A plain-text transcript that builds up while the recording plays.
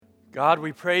God,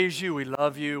 we praise you, we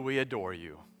love you, we adore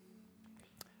you.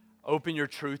 Open your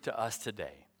truth to us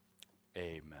today.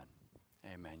 Amen.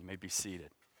 Amen. You may be seated.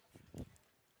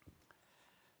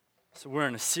 So we're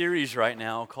in a series right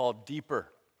now called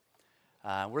Deeper.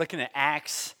 We're looking at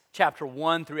Acts chapter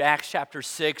 1 through Acts chapter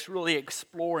 6, really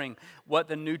exploring what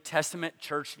the New Testament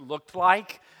church looked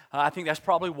like. I think that's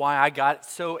probably why I got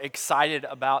so excited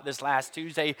about this last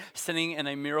Tuesday, sitting in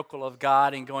a miracle of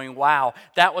God and going, wow,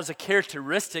 that was a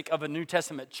characteristic of a New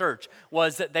Testament church,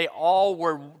 was that they all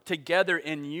were together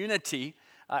in unity,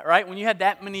 right? When you had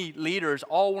that many leaders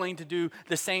all willing to do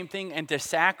the same thing and to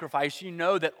sacrifice, you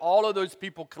know that all of those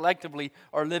people collectively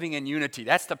are living in unity.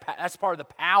 That's part of the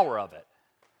power of it.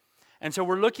 And so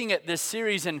we're looking at this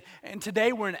series, and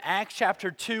today we're in Acts chapter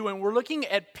 2, and we're looking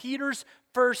at Peter's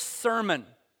first sermon.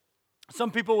 Some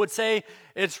people would say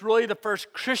it's really the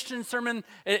first Christian sermon.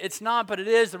 It's not, but it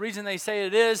is. The reason they say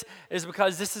it is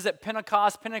because this is at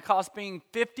Pentecost, Pentecost being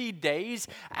 50 days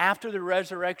after the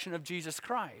resurrection of Jesus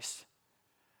Christ,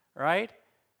 right?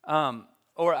 I'm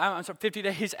sorry, 50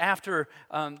 days after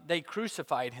they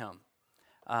crucified him.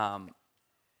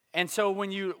 And so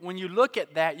when you look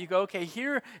at that, you go, okay,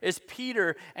 here is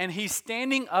Peter, and he's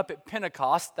standing up at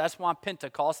Pentecost. That's why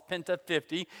Pentecost, Penta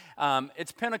 50.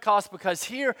 It's Pentecost because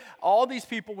here, all these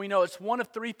people, we know it's one of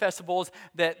three festivals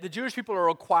that the Jewish people are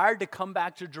required to come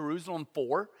back to Jerusalem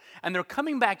for. And they're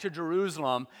coming back to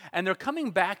Jerusalem, and they're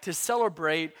coming back to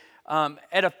celebrate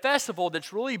at a festival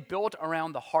that's really built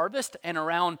around the harvest and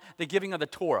around the giving of the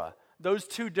Torah. Those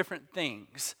two different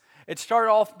things. It started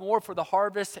off more for the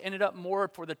harvest, ended up more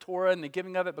for the Torah and the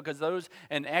giving of it because those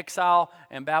in exile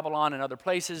in Babylon and other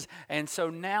places. And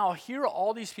so now here are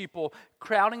all these people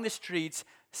crowding the streets,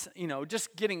 you know, just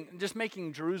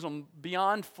making Jerusalem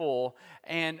beyond full.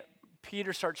 And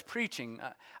Peter starts preaching.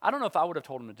 I don't know if I would have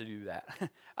told him to do that.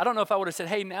 I don't know if I would have said,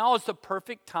 hey, now is the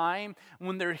perfect time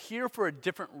when they're here for a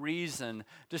different reason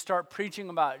to start preaching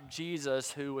about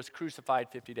Jesus who was crucified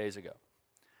 50 days ago.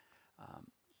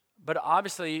 But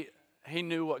obviously, he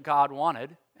knew what God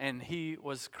wanted, and he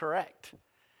was correct.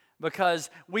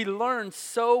 Because we learn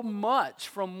so much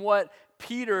from what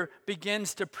Peter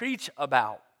begins to preach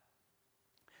about.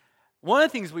 One of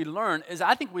the things we learn is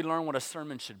I think we learn what a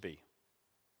sermon should be.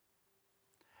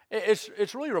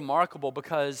 It's really remarkable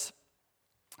because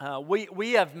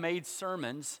we have made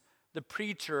sermons, the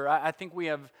preacher, I think we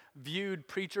have viewed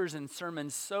preachers and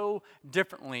sermons so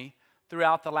differently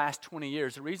throughout the last 20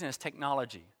 years. The reason is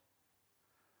technology.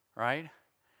 Right?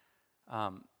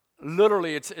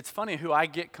 Literally, it's funny who I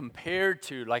get compared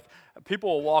to. Like, people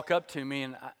will walk up to me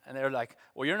and they're like,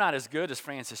 well, you're not as good as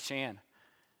Francis Chan.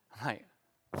 I'm like,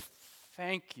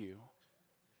 thank you.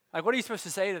 Like, what are you supposed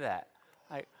to say to that?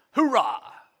 Like, hoorah!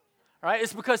 Right?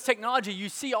 It's because technology, you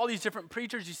see all these different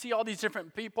preachers, you see all these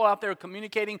different people out there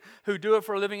communicating who do it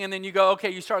for a living, and then you go,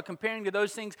 okay, you start comparing to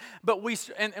those things. But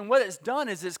and what it's done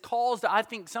is it's caused, I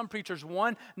think, some preachers,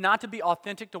 one, not to be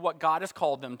authentic to what God has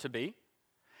called them to be.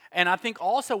 And I think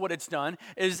also what it's done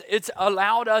is it's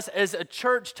allowed us as a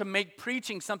church to make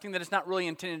preaching something that it's not really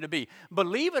intended to be.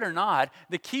 Believe it or not,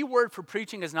 the key word for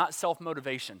preaching is not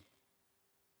self-motivation.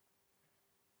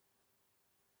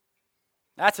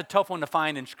 That's a tough one to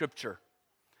find in Scripture.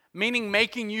 Meaning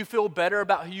making you feel better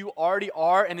about who you already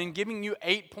are and then giving you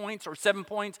 8 points or 7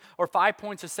 points or 5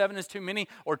 points if 7 is too many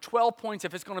or 12 points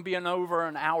if it's going to be an over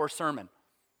an hour sermon.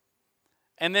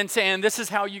 And then saying this is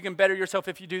how you can better yourself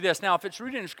if you do this. Now, if it's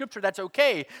rooted in Scripture, that's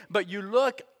okay. But you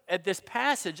look at this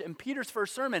passage in Peter's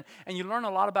first sermon, and you learn a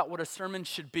lot about what a sermon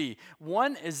should be.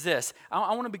 One is this.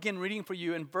 I want to begin reading for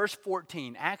you in verse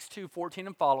 14, Acts 2, 14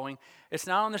 and following. It's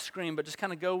not on the screen, but just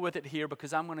kind of go with it here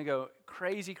because I'm going to go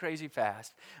crazy, crazy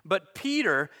fast. But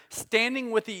Peter,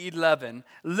 standing with the 11,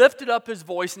 lifted up his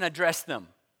voice and addressed them.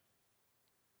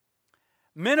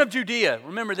 Men of Judea,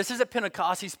 remember this is at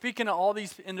Pentecost, he's speaking to all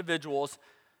these individuals.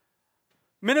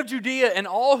 Men of Judea and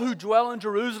all who dwell in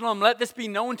Jerusalem, let this be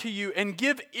known to you and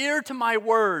give ear to my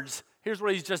words. Here's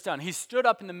what he's just done. He stood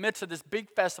up in the midst of this big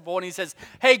festival and he says,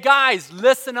 hey guys,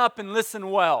 listen up and listen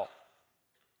well.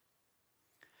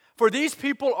 For these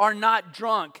people are not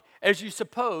drunk, as you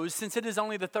suppose, since it is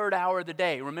only the third hour of the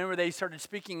day. Remember, they started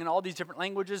speaking in all these different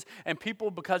languages, and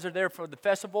people, because they're there for the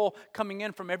festival, coming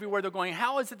in from everywhere, they're going,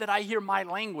 how is it that I hear my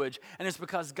language? And it's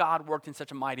because God worked in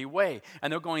such a mighty way.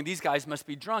 And they're going, these guys must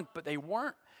be drunk, but they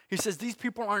weren't. He says, these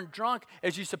people aren't drunk,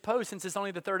 as you suppose, since it's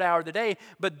only the third hour of the day,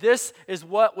 but this is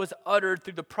what was uttered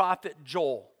through the prophet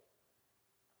Joel.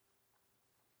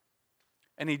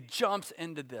 And he jumps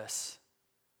into this.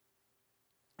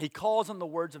 He calls on the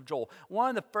words of Joel. One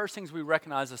of the first things we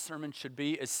recognize a sermon should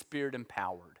be is spirit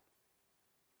empowered.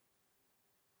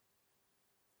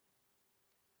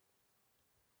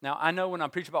 Now, I know when I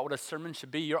preach about what a sermon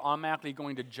should be, you're automatically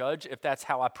going to judge if that's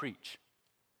how I preach.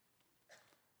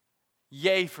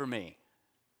 Yay for me.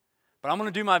 But I'm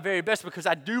going to do my very best because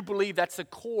I do believe that's the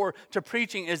core to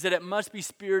preaching, is that it must be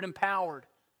Spirit empowered.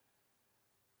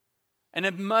 And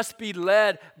it must be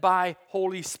led by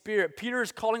Holy Spirit. Peter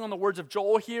is calling on the words of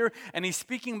Joel here, and he's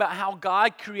speaking about how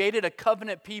God created a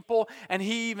covenant people, and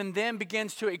he even then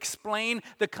begins to explain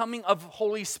the coming of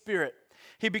Holy Spirit.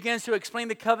 He begins to explain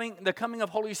the coming of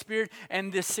Holy Spirit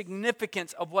and the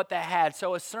significance of what that had.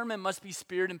 So a sermon must be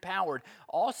Spirit empowered.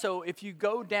 Also, if you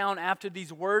go down after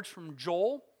these words from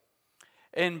Joel,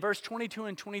 in verse 22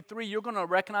 and 23, you're going to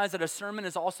recognize that a sermon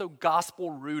is also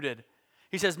gospel rooted.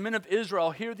 He says, "Men of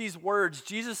Israel, hear these words.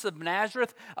 Jesus of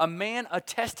Nazareth, a man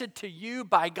attested to you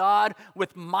by God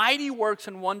with mighty works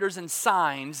and wonders and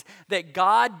signs that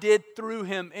God did through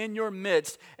him in your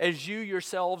midst, as you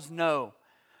yourselves know.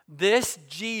 This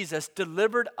Jesus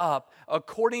delivered up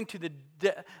according to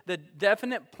the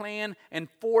definite plan and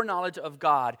foreknowledge of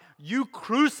God. You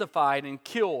crucified and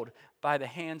killed by the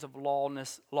hands of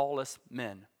lawless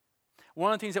men."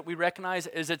 One of the things that we recognize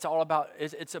is it's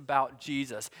about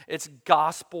Jesus. It's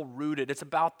gospel rooted. It's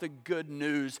about the good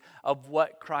news of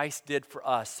what Christ did for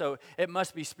us. So it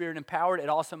must be Spirit empowered. It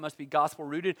also must be gospel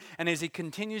rooted. And as he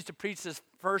continues to preach this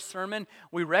first sermon,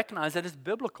 we recognize that it's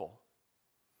biblical.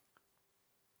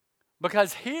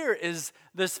 Because here is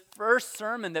this first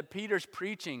sermon that Peter's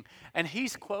preaching, and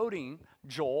he's quoting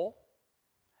Joel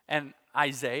and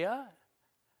Isaiah,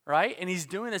 right? And he's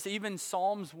doing this even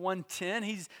Psalms 110.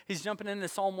 He's jumping into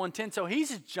Psalm 110. So he's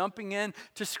just jumping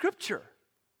into Scripture.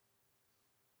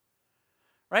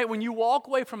 Right? When you walk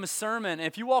away from a sermon,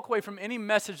 if you walk away from any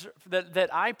message that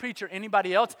I preach or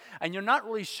anybody else, and you're not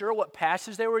really sure what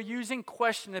passage they were using,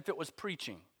 question if it was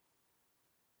preaching.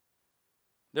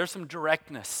 There's some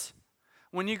directness.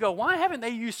 When you go, why haven't they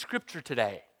used Scripture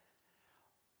today?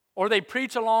 Or they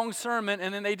preach a long sermon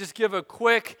and then they just give a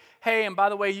quick, hey, and by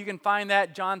the way, you can find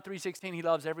that John 3:16, he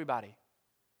loves everybody.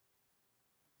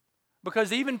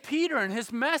 Because even Peter in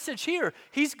his message here,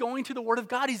 he's going to the Word of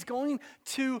God. He's going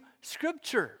to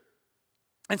Scripture.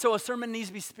 And so a sermon needs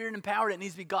to be Spirit empowered. It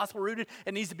needs to be gospel rooted.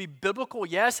 It needs to be biblical,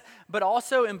 yes. But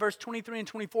also in verse 23 and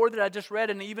 24 that I just read,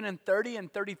 and even in 30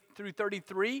 and 30 through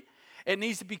 33, it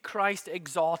needs to be Christ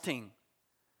exalting.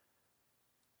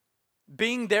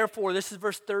 Being therefore, this is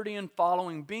verse 30 and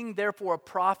following, being therefore a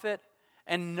prophet,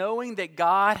 and knowing that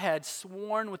God had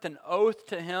sworn with an oath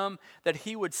to him that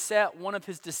he would set one of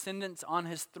his descendants on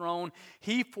his throne,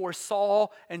 he foresaw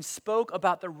and spoke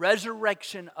about the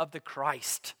resurrection of the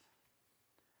Christ,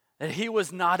 that he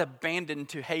was not abandoned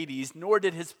to Hades, nor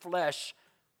did his flesh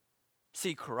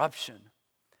see corruption.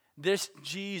 This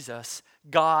Jesus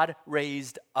God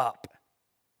raised up,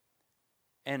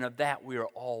 and of that we are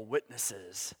all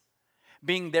witnesses.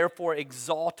 Being therefore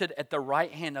exalted at the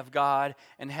right hand of God,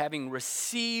 and having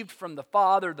received from the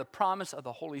Father the promise of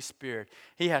the Holy Spirit,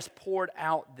 he has poured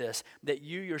out this that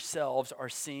you yourselves are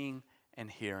seeing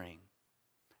and hearing.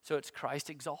 So it's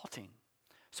Christ exalting.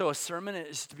 So a sermon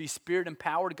is to be Spirit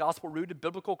empowered, gospel rooted,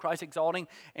 biblical, Christ exalting.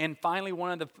 And finally,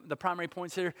 one of the primary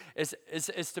points here is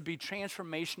to be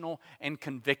transformational and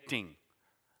convicting.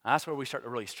 That's where we start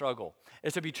to really struggle.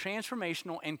 It's to be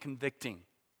transformational and convicting.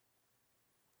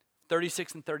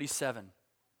 36 and 37.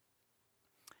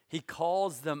 He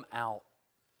calls them out.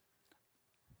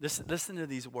 Listen to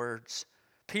these words.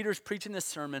 Peter's preaching this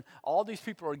sermon. All these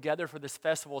people are gathered for this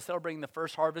festival, celebrating the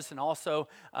first harvest and also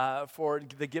for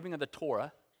the giving of the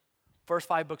Torah, first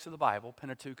 5 books of the Bible,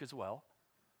 Pentateuch as well.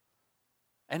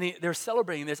 And they're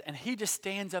celebrating this, and he just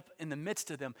stands up in the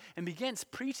midst of them and begins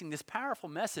preaching this powerful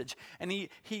message. And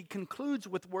he concludes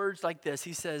with words like this.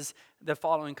 He says the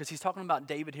following, because he's talking about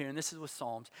David here, and this is with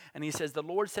Psalms. And he says, "The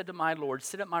Lord said to my Lord,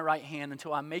 sit at my right hand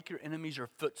until I make your enemies your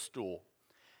footstool."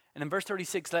 And in verse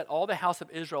 36, "Let all the house of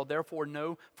Israel therefore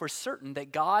know for certain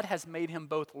that God has made him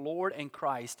both Lord and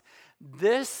Christ.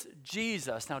 This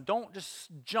Jesus," now don't just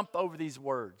jump over these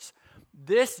words,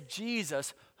 "this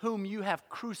Jesus whom you have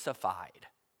crucified."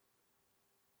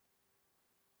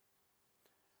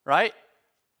 Right?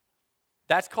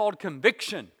 That's called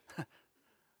conviction.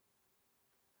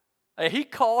 He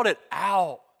called it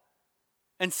out.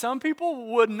 And some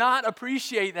people would not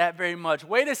appreciate that very much.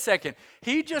 Wait a second.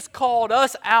 He just called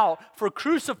us out for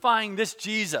crucifying this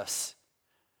Jesus.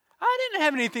 I didn't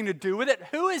have anything to do with it.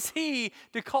 Who is he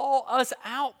to call us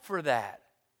out for that?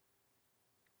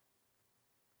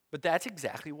 But that's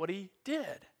exactly what he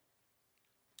did.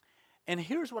 And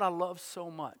here's what I love so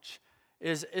much.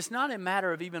 is it's not a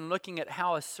matter of even looking at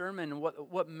how a sermon,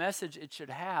 what message it should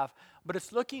have, but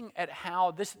it's looking at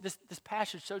how this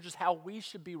passage shows us how we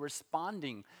should be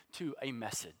responding to a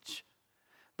message.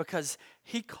 Because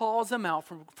he calls them out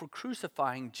for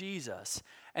crucifying Jesus.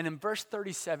 And in verse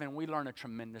 37, we learn a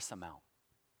tremendous amount.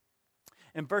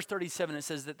 In verse 37, it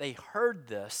says that they heard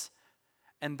this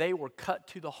and they were cut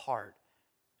to the heart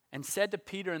and said to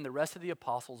Peter and the rest of the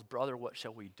apostles, "Brother, what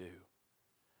shall we do?"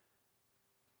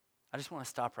 I just want to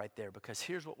stop right there because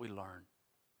here's what we learn.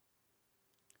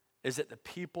 Is that the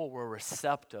people were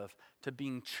receptive to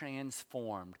being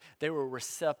transformed. They were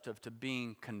receptive to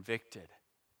being convicted.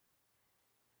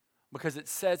 Because it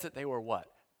says that they were what?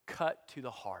 Cut to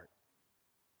the heart.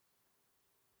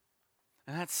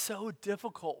 And that's so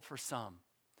difficult for some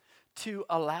to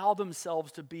allow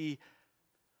themselves to be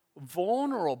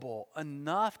vulnerable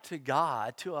enough to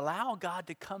God, to allow God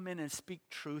to come in and speak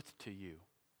truth to you.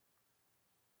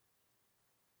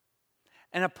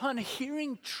 And upon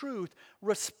hearing truth,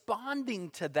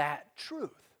 responding to that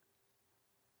truth.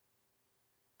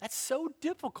 That's so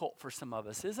difficult for some of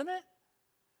us, isn't it?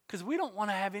 Because we don't want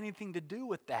to have anything to do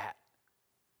with that.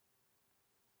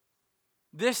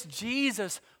 This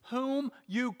Jesus whom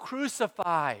you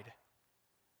crucified.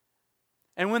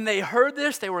 And when they heard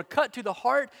this, they were cut to the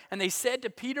heart, and they said to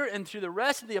Peter and to the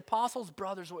rest of the apostles,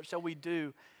 "Brothers, what shall we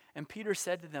do?" And Peter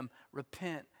said to them,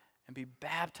 "Repent and be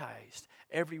baptized,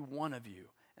 every one of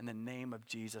you, in the name of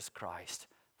Jesus Christ,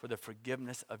 for the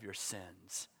forgiveness of your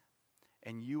sins,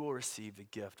 and you will receive the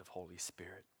gift of Holy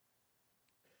Spirit."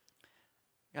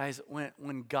 Guys,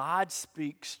 when God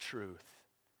speaks truth,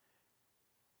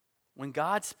 when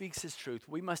God speaks his truth,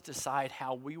 we must decide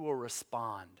how we will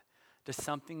respond to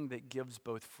something that gives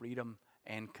both freedom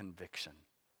and conviction.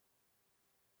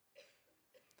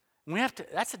 We have to.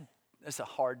 That's a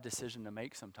hard decision to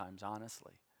make sometimes,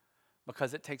 honestly,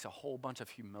 because it takes a whole bunch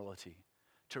of humility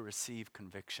to receive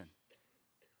conviction.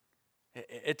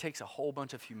 It takes a whole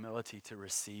bunch of humility to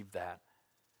receive that.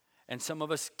 And some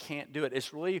of us can't do it.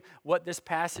 It's really what this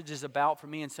passage is about for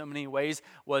me in so many ways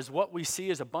was what we see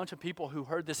is a bunch of people who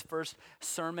heard this first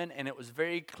sermon, and it was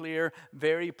very clear,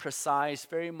 very precise,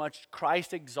 very much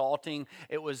Christ exalting.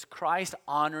 It was Christ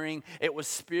honoring. It was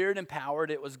spirit empowered.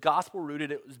 It was gospel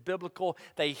rooted. It was biblical.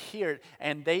 They hear it,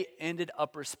 and they ended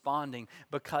up responding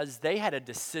because they had a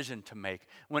decision to make.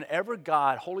 Whenever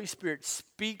God, Holy Spirit,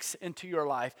 speaks into your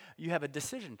life, you have a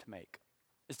decision to make.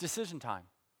 It's decision time.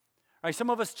 Right,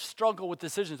 some of us struggle with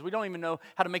decisions. We don't even know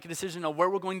how to make a decision on where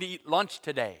we're going to eat lunch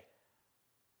today.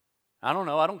 I don't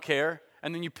know. I don't care.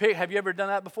 And then you pick, have you ever done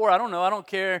that before? I don't know. I don't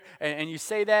care. And you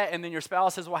say that, and then your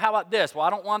spouse says, "Well, how about this?" "Well,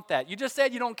 I don't want that." You just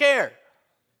said you don't care.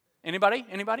 Anybody?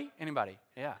 Anybody? Anybody?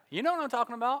 Yeah. You know what I'm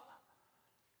talking about.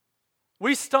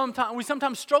 We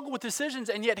sometimes struggle with decisions,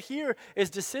 and yet here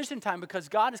is decision time because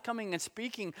God is coming and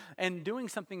speaking and doing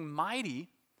something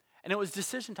mighty. And it was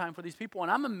decision time for these people.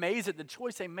 And I'm amazed at the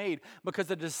choice they made because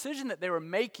the decision that they were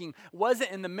making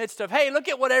wasn't in the midst of, "Hey, look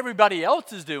at what everybody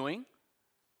else is doing."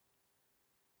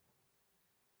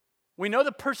 We know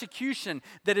the persecution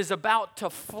that is about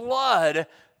to flood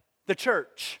the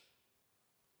church.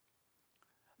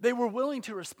 They were willing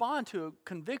to respond to a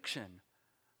conviction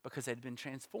because they'd been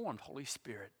transformed. Holy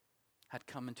Spirit had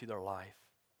come into their life.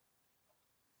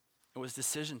 It was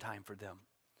decision time for them.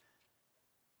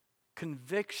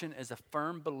 Conviction is a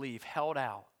firm belief held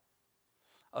out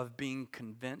of being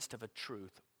convinced of a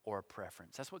truth or a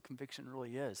preference. That's what conviction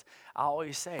really is. I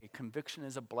always say conviction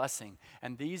is a blessing.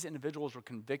 And these individuals were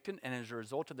convicted, and as a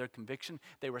result of their conviction,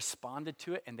 they responded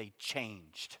to it and they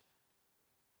changed.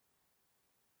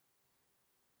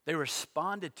 They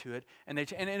responded to it, and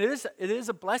it is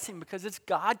a blessing because it's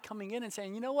God coming in and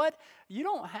saying, "You know what? You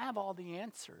don't have all the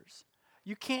answers.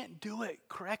 You can't do it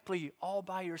correctly all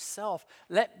by yourself.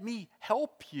 Let me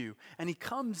help you." And he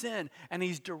comes in and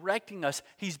he's directing us.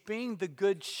 He's being the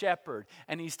good shepherd,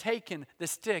 and he's taking the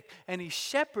stick and he's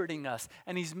shepherding us,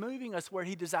 and he's moving us where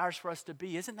he desires for us to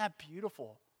be. Isn't that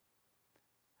beautiful?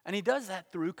 And he does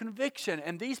that through conviction.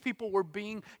 And these people were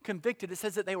being convicted. It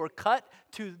says that they were cut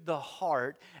to the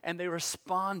heart and they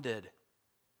responded.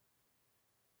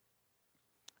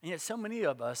 And yet so many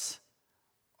of us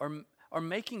are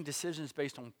making decisions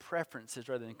based on preferences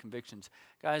rather than convictions.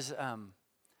 Guys,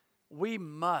 we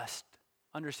must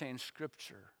understand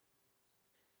Scripture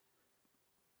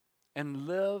and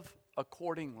live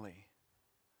accordingly.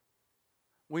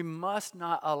 We must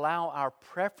not allow our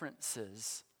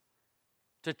preferences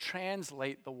to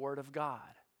translate the Word of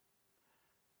God.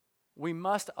 We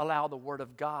must allow the Word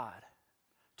of God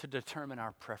to determine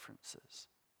our preferences.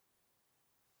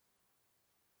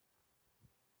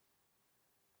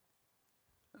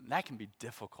 And that can be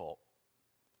difficult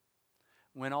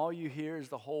when all you hear is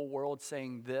the whole world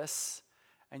saying this,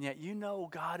 and yet you know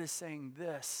God is saying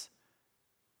this.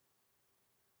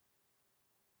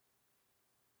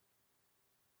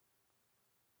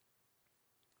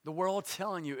 The world's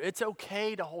telling you it's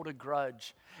okay to hold a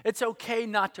grudge. It's okay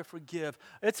not to forgive.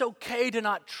 It's okay to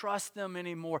not trust them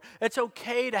anymore. It's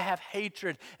okay to have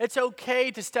hatred. It's okay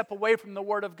to step away from the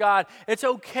Word of God. It's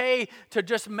okay to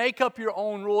just make up your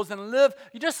own rules and live.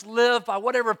 You just live by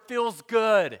whatever feels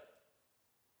good.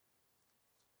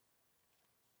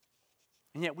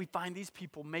 And yet we find these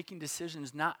people making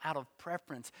decisions not out of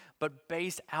preference, but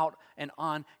based out and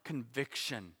on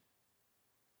conviction.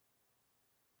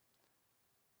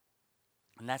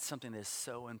 And that's something that is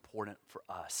so important for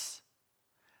us.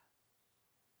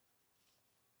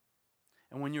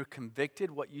 And when you're convicted,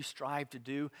 what you strive to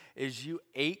do is you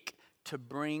ache to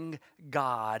bring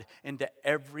God into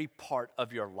every part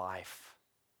of your life.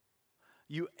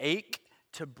 You ache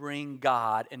to bring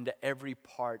God into every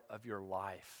part of your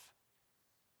life.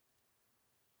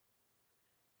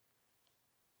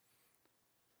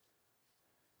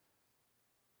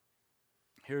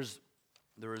 Here's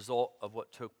the result of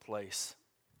what took place.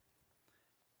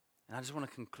 And I just want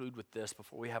to conclude with this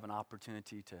before we have an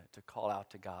opportunity to call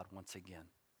out to God once again.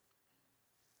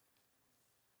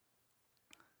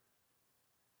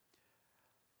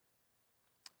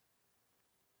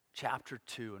 Chapter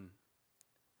 2, and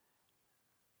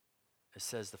it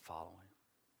says the following.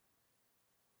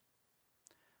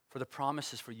 For the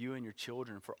promise is for you and your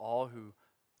children, for all who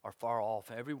are far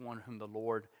off, everyone whom the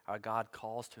Lord our God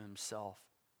calls to himself.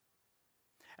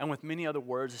 And with many other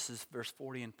words, this is verse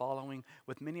 40 and following,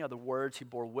 with many other words he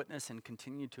bore witness and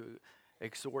continued to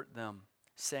exhort them,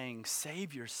 saying,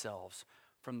 save yourselves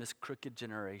from this crooked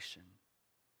generation.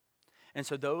 And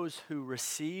so those who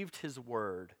received his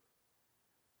word,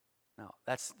 now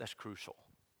that's crucial.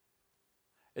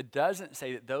 It doesn't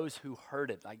say that those who heard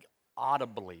it, like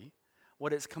audibly.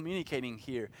 What it's communicating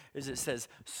here is it says,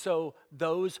 so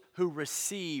those who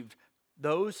received,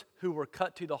 those who were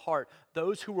cut to the heart,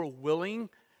 those who were willing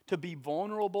to be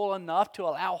vulnerable enough to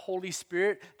allow Holy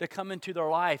Spirit to come into their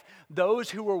life,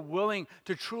 those who were willing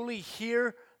to truly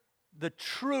hear the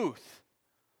truth,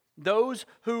 those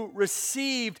who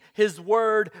received his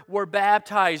word were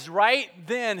baptized. Right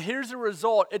then, here's the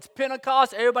result. It's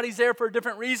Pentecost. Everybody's there for a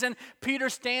different reason. Peter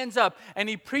stands up and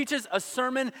he preaches a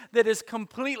sermon that is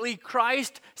completely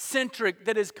Christ-centric,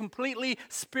 that is completely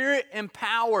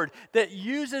Spirit-empowered, that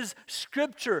uses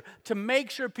Scripture to make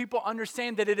sure people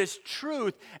understand that it is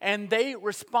truth. And they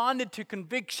responded to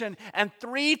conviction, and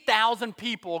 3,000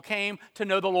 people came to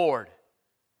know the Lord.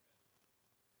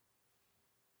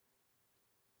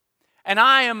 And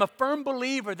I am a firm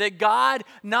believer that God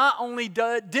not only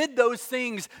did those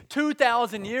things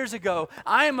 2,000 years ago,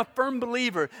 I am a firm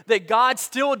believer that God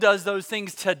still does those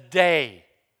things today.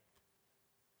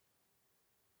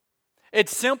 It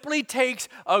simply takes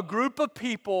a group of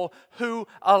people who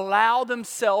allow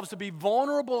themselves to be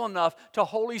vulnerable enough to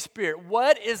Holy Spirit.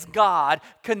 What is God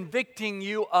convicting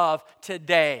you of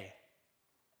today?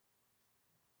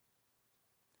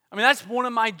 I mean, that's one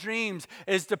of my dreams,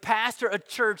 is to pastor a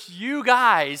church, you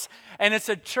guys, and it's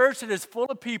a church that is full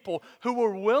of people who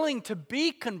are willing to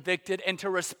be convicted and to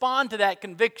respond to that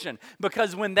conviction.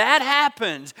 Because when that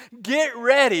happens, get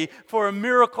ready for a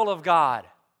miracle of God.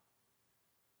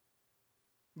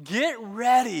 Get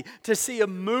ready to see a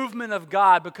movement of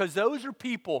God, because those are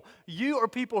people, you are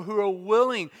people who are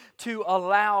willing to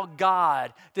allow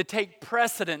God to take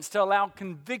precedence, to allow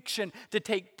conviction to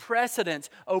take precedence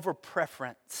over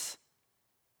preference.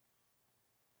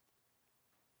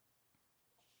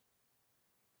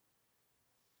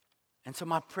 And so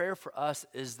my prayer for us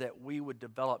is that we would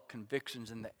develop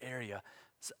convictions in the area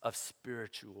of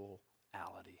spirituality.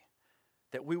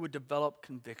 That we would develop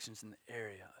convictions in the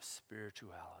area of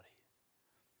spirituality,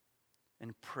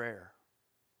 in prayer,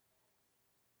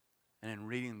 and in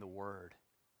reading the Word.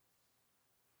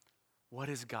 What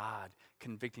is God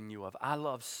convicting you of? I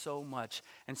love so much,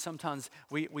 and sometimes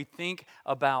we think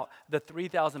about the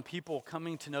 3,000 people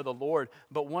coming to know the Lord,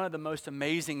 but one of the most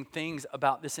amazing things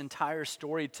about this entire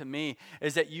story to me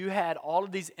is that you had all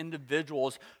of these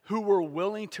individuals who were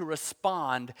willing to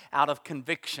respond out of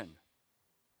conviction.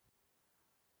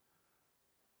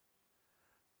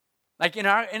 Like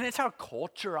and it's our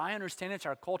culture. I understand it's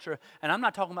our culture. And I'm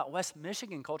not talking about West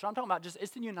Michigan culture. I'm talking about it's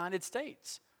the United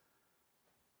States.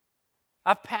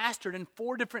 I've pastored in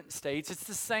 4 different states. It's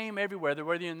the same everywhere.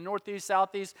 Whether you're in the Northeast,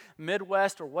 Southeast,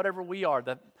 Midwest, or whatever we are.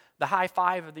 The high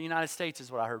five of the United States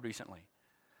is what I heard recently.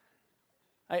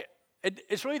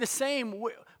 It's really the same.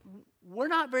 we're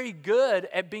not very good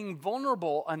at being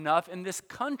vulnerable enough in this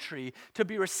country to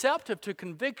be receptive to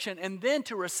conviction and then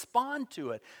to respond to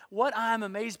it. What I'm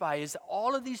amazed by is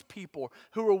all of these people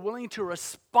who are willing to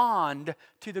respond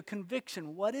to the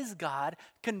conviction. What is God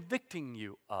convicting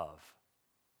you of?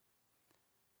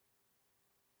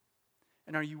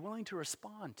 And are you willing to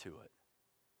respond to it?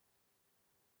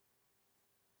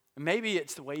 Maybe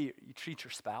it's the way you treat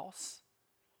your spouse,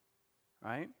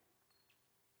 right?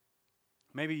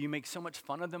 Maybe you make so much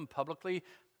fun of them publicly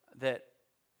that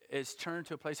it's turned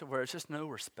to a place of where it's just no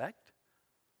respect.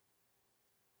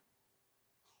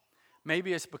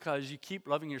 Maybe it's because you keep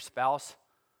loving your spouse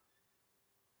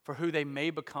for who they may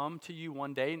become to you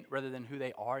one day rather than who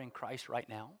they are in Christ right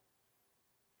now.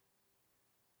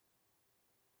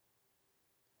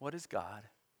 What is God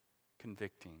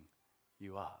convicting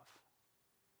you of?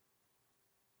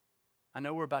 I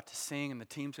know we're about to sing and the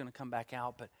team's going to come back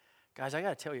out, but guys, I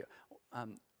got to tell you,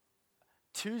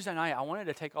 Tuesday night, I wanted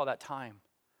to take all that time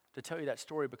to tell you that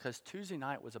story because Tuesday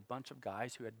night was a bunch of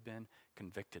guys who had been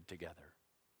convicted together.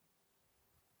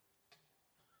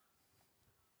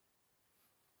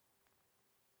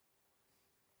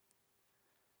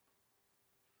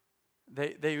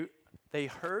 They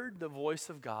heard the voice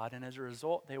of God, and as a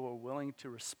result, they were willing to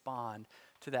respond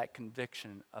to that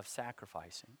conviction of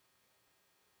sacrificing.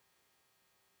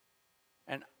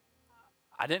 And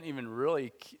I didn't even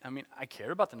really, I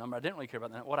cared about the number. I didn't really care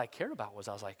about that. What I cared about was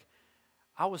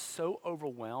I was so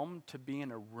overwhelmed to be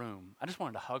in a room. I just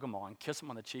wanted to hug them all and kiss them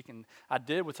on the cheek. And I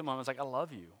did with someone. I was like, I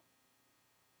love you.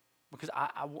 Because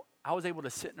I was able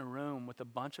to sit in a room with a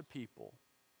bunch of people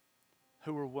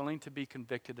who were willing to be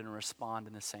convicted and respond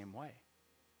in the same way.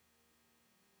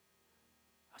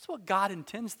 That's what God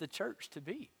intends the church to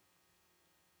be.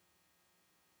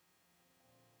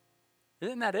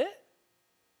 Isn't that it?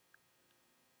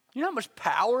 You know how much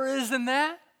power is in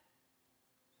that?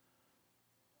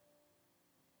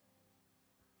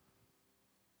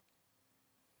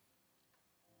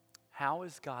 How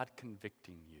is God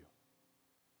convicting you?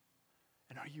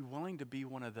 And are you willing to be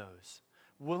one of those?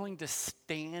 Willing to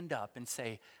stand up and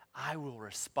say, I will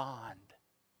respond.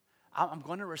 I'm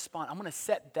going to respond. I'm going to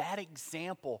set that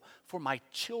example for my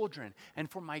children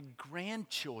and for my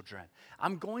grandchildren.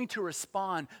 I'm going to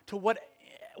respond to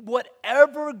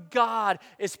whatever God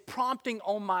is prompting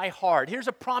on my heart. Here's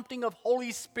a prompting of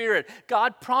Holy Spirit.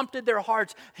 God prompted their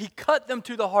hearts. He cut them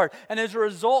to the heart. And as a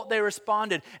result, they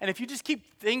responded. And if you just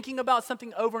keep thinking about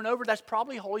something over and over, that's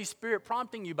probably Holy Spirit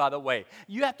prompting you, by the way.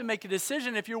 You have to make a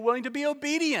decision if you're willing to be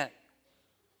obedient.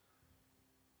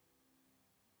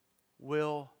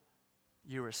 Will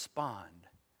you respond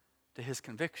to his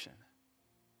conviction?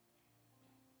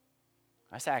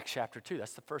 That's Acts chapter 2.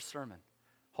 That's the first sermon.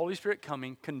 Holy Spirit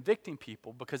coming, convicting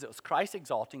people because it was Christ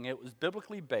exalting, it was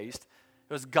biblically based,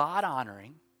 it was God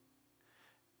honoring.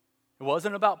 It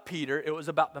wasn't about Peter, it was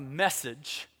about the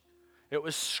message. It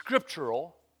was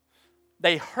scriptural.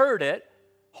 They heard it.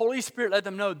 Holy Spirit let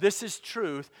them know this is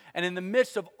truth. And in the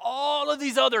midst of all of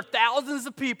these other thousands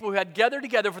of people who had gathered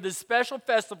together for this special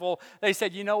festival, they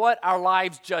said, you know what? Our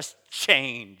lives just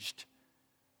changed.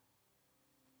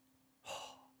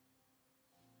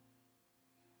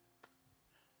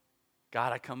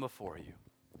 God, I come before you,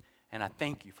 and I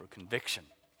thank you for conviction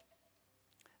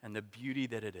and the beauty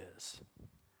that it is.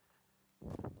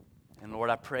 And Lord,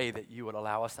 I pray that you would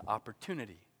allow us the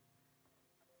opportunity,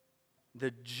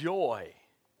 the joy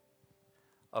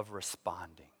of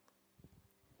responding.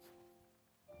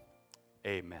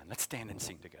 Amen. Let's stand and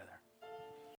sing together.